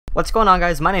What's going on,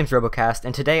 guys? My name's RoboKast,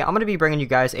 and today I'm going to be bringing you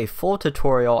guys a full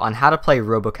tutorial on how to play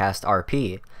RoboKast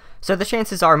RP. So the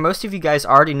chances are most of you guys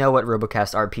already know what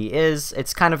RoboKast RP is.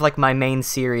 It's kind of like my main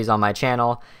series on my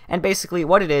channel, and basically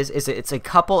what it is it's a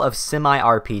couple of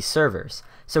semi-RP servers.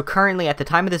 So currently at the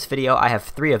time of this video I have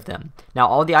 3 of them. Now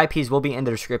all the IPs will be in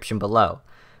the description below.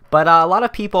 But a lot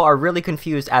of people are really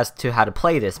confused as to how to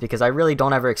play this because I really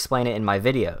don't ever explain it in my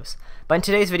videos. But in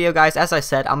today's video, guys, as I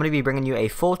said, I'm going to be bringing you a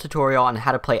full tutorial on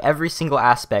how to play every single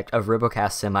aspect of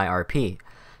RoboKast Semi-RP.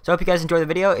 So I hope you guys enjoy the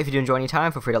video. If you do enjoy any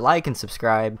time, feel free to like and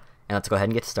subscribe, and let's go ahead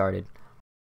and get started.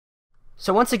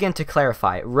 So once again, to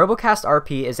clarify, RoboKast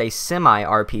RP is a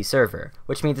semi-RP server,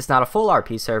 which means it's not a full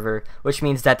RP server, which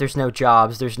means that there's no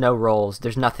jobs, there's no roles,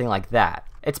 there's nothing like that.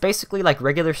 It's basically like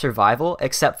regular survival,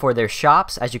 except for there's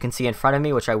shops, as you can see in front of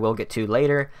me, which I will get to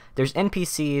later. There's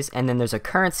NPCs, and then there's a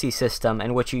currency system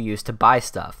in which you use to buy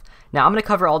stuff. Now, I'm going to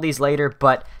cover all these later,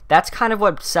 but that's kind of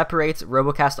what separates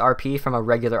RoboKast RP from a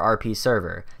regular RP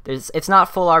server. It's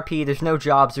not full RP, there's no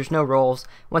jobs, there's no roles.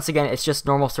 Once again, it's just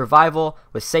normal survival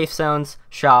with safe zones,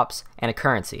 shops, and a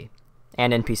currency.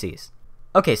 And NPCs.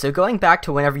 Okay, so going back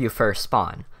to whenever you first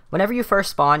spawn. Whenever you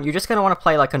first spawn, you're just going to want to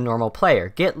play like a normal player.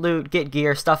 Get loot, get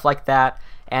gear, stuff like that,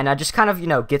 and just kind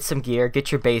of, get some gear, get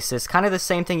your bases, kind of the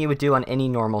same thing you would do on any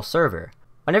normal server.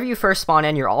 Whenever you first spawn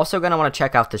in, you're also going to want to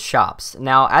check out the shops.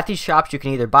 Now, at these shops, you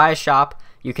can either buy a shop,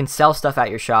 you can sell stuff at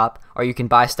your shop, or you can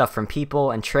buy stuff from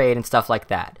people and trade and stuff like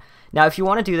that. Now, if you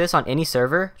want to do this on any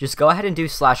server, just go ahead and do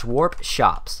 /warp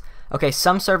shops. Okay,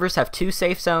 some servers have 2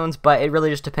 safe zones, but it really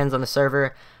just depends on the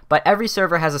server. But every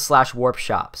server has a /warp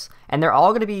shops, and they're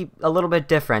all going to be a little bit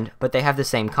different, but they have the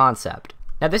same concept.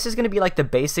 Now this is going to be like the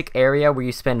basic area where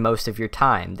you spend most of your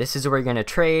time. This is where you're going to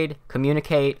trade,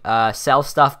 communicate, sell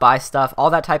stuff, buy stuff, all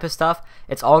that type of stuff.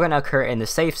 It's all going to occur in the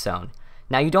safe zone.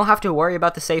 Now you don't have to worry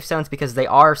about the safe zones because they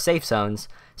are safe zones,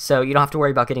 so you don't have to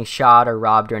worry about getting shot or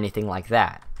robbed or anything like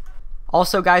that.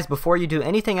 Also, guys, before you do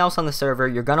anything else on the server,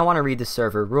 you're going to want to read the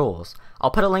server rules. I'll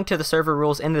put a link to the server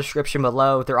rules in the description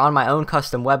below. They're on my own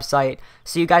custom website,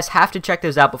 so you guys have to check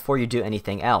those out before you do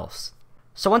anything else.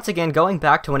 So once again, going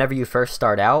back to whenever you first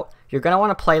start out, you're going to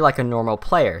want to play like a normal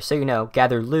player. So,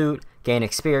 gather loot, gain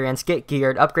experience, get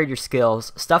geared, upgrade your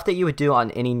skills, stuff that you would do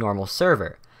on any normal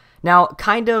server. Now,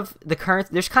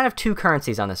 there's kind of 2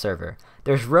 currencies on the server.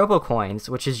 There's RoboCoins,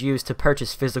 which is used to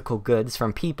purchase physical goods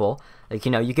from people. Like,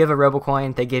 you give a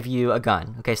RoboCoin, they give you a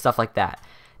gun, okay, stuff like that.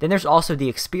 Then there's also the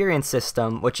experience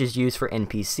system, which is used for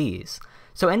NPCs.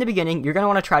 So in the beginning, you're going to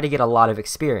want to try to get a lot of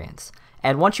experience.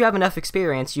 And once you have enough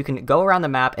experience, you can go around the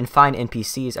map and find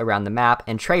NPCs around the map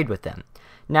and trade with them.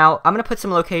 Now, I'm going to put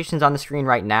some locations on the screen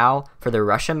right now for the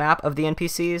Russia map of the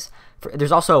NPCs.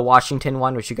 There's also a Washington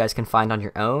one, which you guys can find on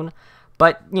your own.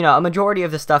 But, a majority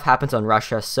of the stuff happens on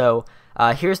Russia, so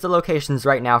here's the locations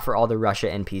right now for all the Russia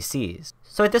NPCs.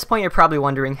 So at this point, you're probably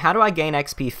wondering, how do I gain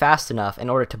XP fast enough in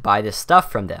order to buy this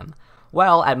stuff from them?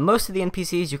 Well, at most of the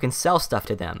NPCs, you can sell stuff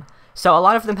to them. So a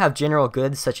lot of them have general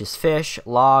goods such as fish,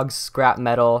 logs, scrap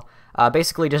metal,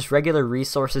 basically just regular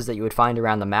resources that you would find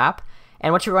around the map.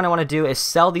 And what you're going to want to do is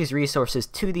sell these resources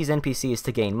to these NPCs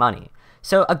to gain money.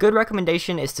 So a good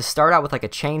recommendation is to start out with like a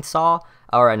chainsaw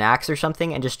or an axe or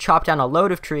something and just chop down a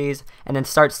load of trees and then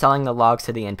start selling the logs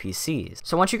to the NPCs.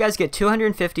 So once you guys get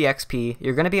 250 XP,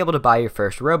 you're going to be able to buy your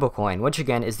first RoboCoin, which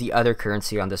again is the other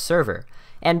currency on the server.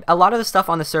 And a lot of the stuff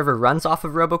on the server runs off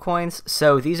of RoboCoins,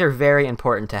 so these are very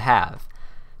important to have.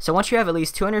 So once you have at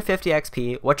least 250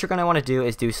 XP, what you're going to want to do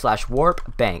is do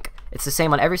 /warp bank. It's the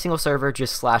same on every single server,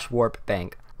 just /warp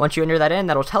bank. Once you enter that in,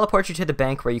 that'll teleport you to the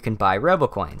bank where you can buy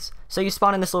RoboCoins. So you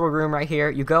spawn in this little room right here,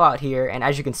 you go out here, and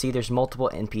as you can see, there's multiple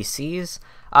NPCs.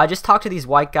 Just talk to these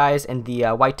white guys in the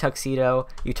white tuxedo.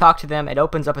 You talk to them, it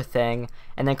opens up a thing,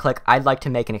 and then click I'd like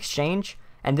to make an exchange,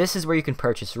 and this is where you can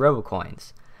purchase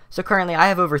RoboCoins. So currently I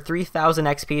have over 3,000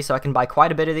 XP, so I can buy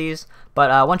quite a bit of these,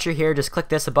 but once you're here, just click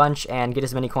this a bunch and get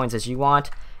as many coins as you want,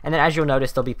 and then as you'll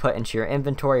notice, they'll be put into your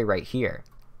inventory right here.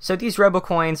 So these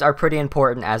RoboCoins are pretty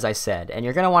important, as I said, and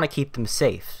you're going to want to keep them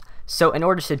safe. So in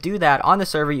order to do that on the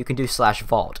server, you can do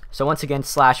 /vault. So once again,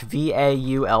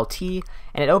 /VAULT,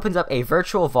 and it opens up a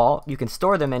virtual vault. You can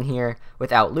store them in here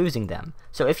without losing them.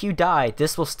 So if you die,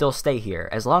 this will still stay here.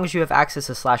 As long as you have access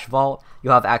to /vault,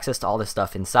 you'll have access to all the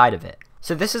stuff inside of it.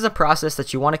 So this is a process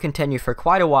that you want to continue for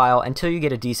quite a while until you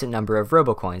get a decent number of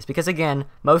RoboCoins, because again,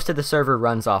 most of the server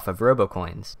runs off of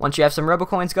RoboCoins. Once you have some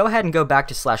RoboCoins, go ahead and go back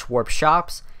to /warp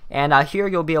shops, and here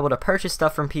you'll be able to purchase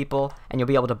stuff from people, and you'll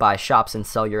be able to buy shops and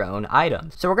sell your own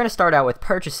items. So we're going to start out with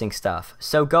purchasing stuff.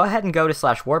 So go ahead and go to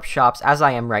 /warp shops as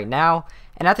I am right now,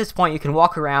 And at this point, you can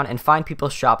walk around and find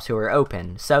people's shops who are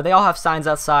open. So they all have signs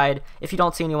outside. If you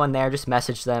don't see anyone there, just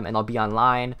message them and they'll be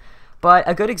online. But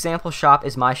a good example shop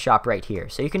is my shop right here.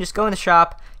 So you can just go in the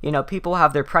shop, people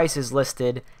have their prices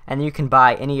listed, and then you can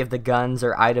buy any of the guns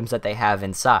or items that they have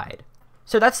inside.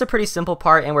 So that's the pretty simple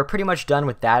part, and we're pretty much done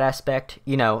with that aspect.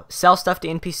 Sell stuff to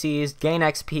NPCs, gain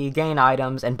XP, gain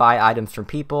items, and buy items from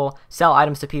people, sell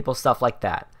items to people, stuff like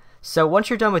that. So once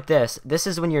you're done with this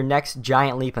is when your next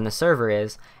giant leap in the server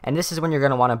is, and this is when you're going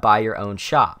to want to buy your own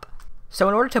shop. So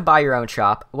in order to buy your own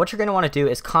shop, what you're going to want to do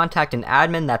is contact an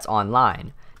admin that's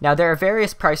online. Now there are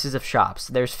various prices of shops.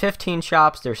 There's 15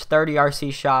 shops, there's 30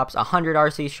 RC shops, 100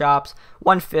 RC shops,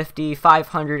 150,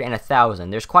 500, and 1,000.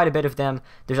 There's quite a bit of them.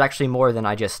 There's actually more than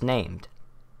I just named.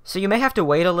 So you may have to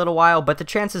wait a little while, but the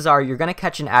chances are you're going to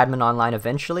catch an admin online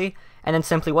eventually, and then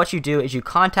simply what you do is you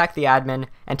contact the admin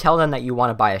and tell them that you want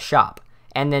to buy a shop.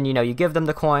 And then, you give them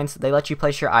the coins, they let you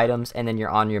place your items, and then you're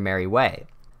on your merry way.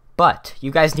 But you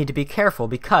guys need to be careful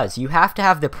because you have to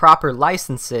have the proper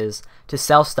licenses to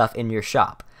sell stuff in your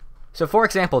shop. So for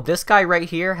example, this guy right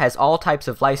here has all types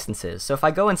of licenses. So if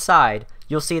I go inside,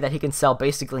 you'll see that he can sell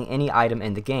basically any item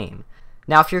in the game.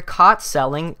 Now if you're caught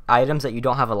selling items that you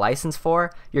don't have a license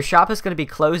for, your shop is going to be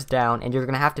closed down and you're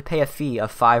going to have to pay a fee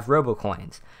of 5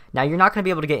 RoboCoins. Now you're not going to be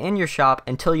able to get in your shop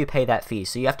until you pay that fee,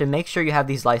 so you have to make sure you have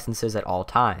these licenses at all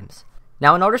times.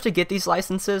 Now in order to get these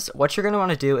licenses, what you're going to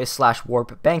want to do is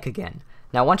 /warp bank again.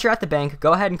 Now once you're at the bank,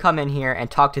 go ahead and come in here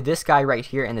and talk to this guy right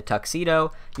here in the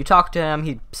tuxedo. You talk to him,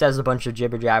 he says a bunch of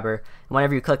jibber jabber, and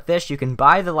whenever you click this, you can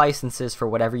buy the licenses for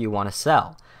whatever you want to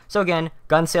sell. So again,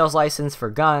 gun sales license for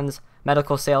guns,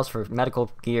 medical sales for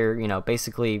medical gear,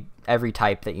 basically every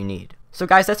type that you need. So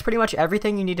guys, that's pretty much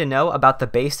everything you need to know about the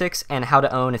basics and how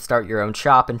to own and start your own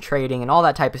shop and trading and all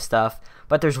that type of stuff.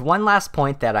 But there's one last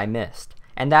point that I missed,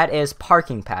 and that is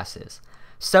parking passes.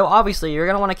 So obviously you're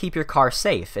going to want to keep your car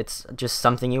safe. It's just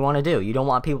something you want to do. You don't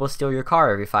want people to steal your car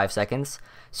every 5 seconds.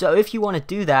 So if you want to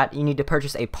do that, you need to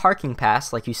purchase a parking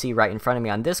pass like you see right in front of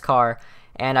me on this car,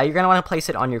 and you're going to want to place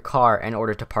it on your car in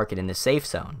order to park it in the safe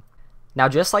zone. Now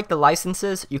just like the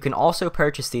licenses, you can also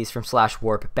purchase these from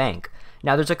 /warp bank.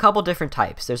 Now there's a couple different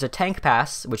types. There's a tank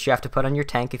pass, which you have to put on your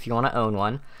tank if you want to own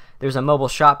one. There's a mobile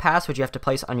shop pass, which you have to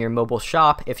place on your mobile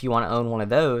shop if you want to own one of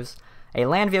those. A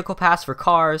land vehicle pass for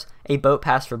cars, a boat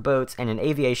pass for boats, and an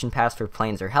aviation pass for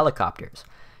planes or helicopters.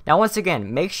 Now once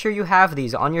again, make sure you have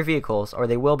these on your vehicles or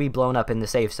they will be blown up in the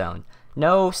safe zone.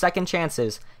 No second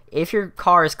chances. If your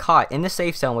car is caught in the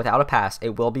safe zone without a pass,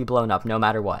 it will be blown up no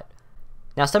matter what.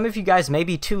 Now some of you guys may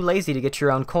be too lazy to get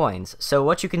your own coins, so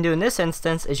what you can do in this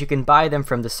instance is you can buy them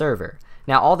from the server.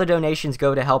 Now all the donations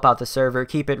go to help out the server,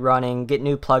 keep it running, get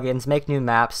new plugins, make new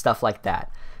maps, stuff like that.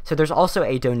 So there's also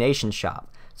a donation shop.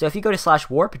 So if you go to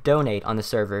 /warp donate on the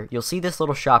server, you'll see this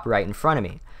little shop right in front of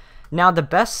me. Now the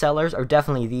best sellers are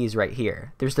definitely these right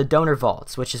here. There's the donor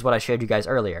vaults, which is what I showed you guys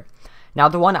earlier. Now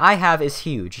the one I have is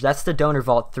huge. That's the donor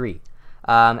vault 3.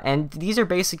 And these are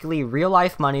basically real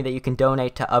life money that you can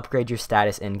donate to upgrade your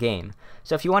status in game.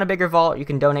 So if you want a bigger vault, you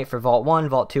can donate for vault 1,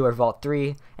 vault 2, or vault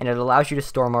 3, and it allows you to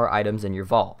store more items in your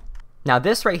vault. Now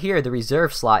this right here, the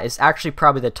reserve slot, is actually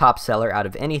probably the top seller out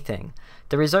of anything.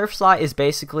 The reserve slot is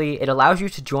basically, it allows you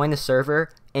to join the server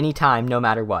anytime, no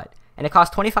matter what. And it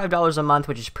costs $25 a month,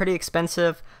 which is pretty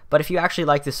expensive, but if you actually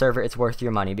like the server, it's worth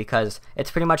your money because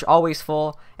it's pretty much always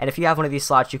full, and if you have one of these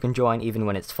slots, you can join even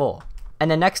when it's full. And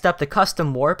then next up, the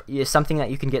custom warp is something that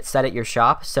you can get set at your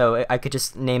shop, so I could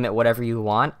just name it whatever you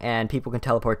want, and people can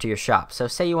teleport to your shop. So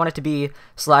say you want it to be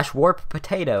 /warp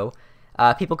potato,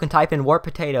 people can type in warp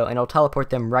potato and it'll teleport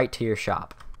them right to your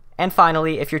shop. And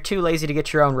finally, if you're too lazy to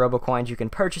get your own RoboCoins, you can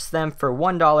purchase them for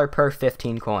 $1 per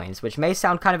 15 coins, which may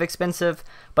sound kind of expensive,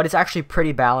 but it's actually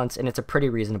pretty balanced and it's a pretty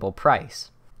reasonable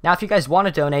price. Now if you guys want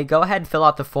to donate, go ahead and fill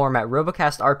out the form at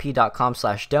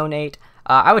robocast.rp.com/donate.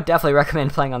 I would definitely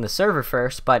recommend playing on the server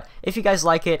first, but if you guys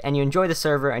like it and you enjoy the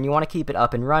server and you want to keep it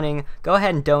up and running, go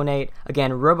ahead and donate.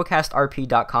 Again,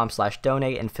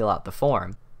 robocast.rp.com/donate and fill out the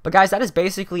form. But guys, that is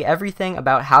basically everything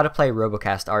about how to play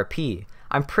RoboKast RP.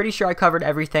 I'm pretty sure I covered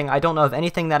everything. I don't know of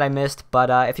anything that I missed, but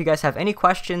if you guys have any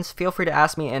questions, feel free to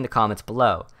ask me in the comments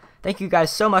below. Thank you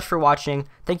guys so much for watching.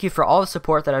 Thank you for all the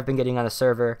support that I've been getting on the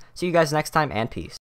server. See you guys next time, and peace.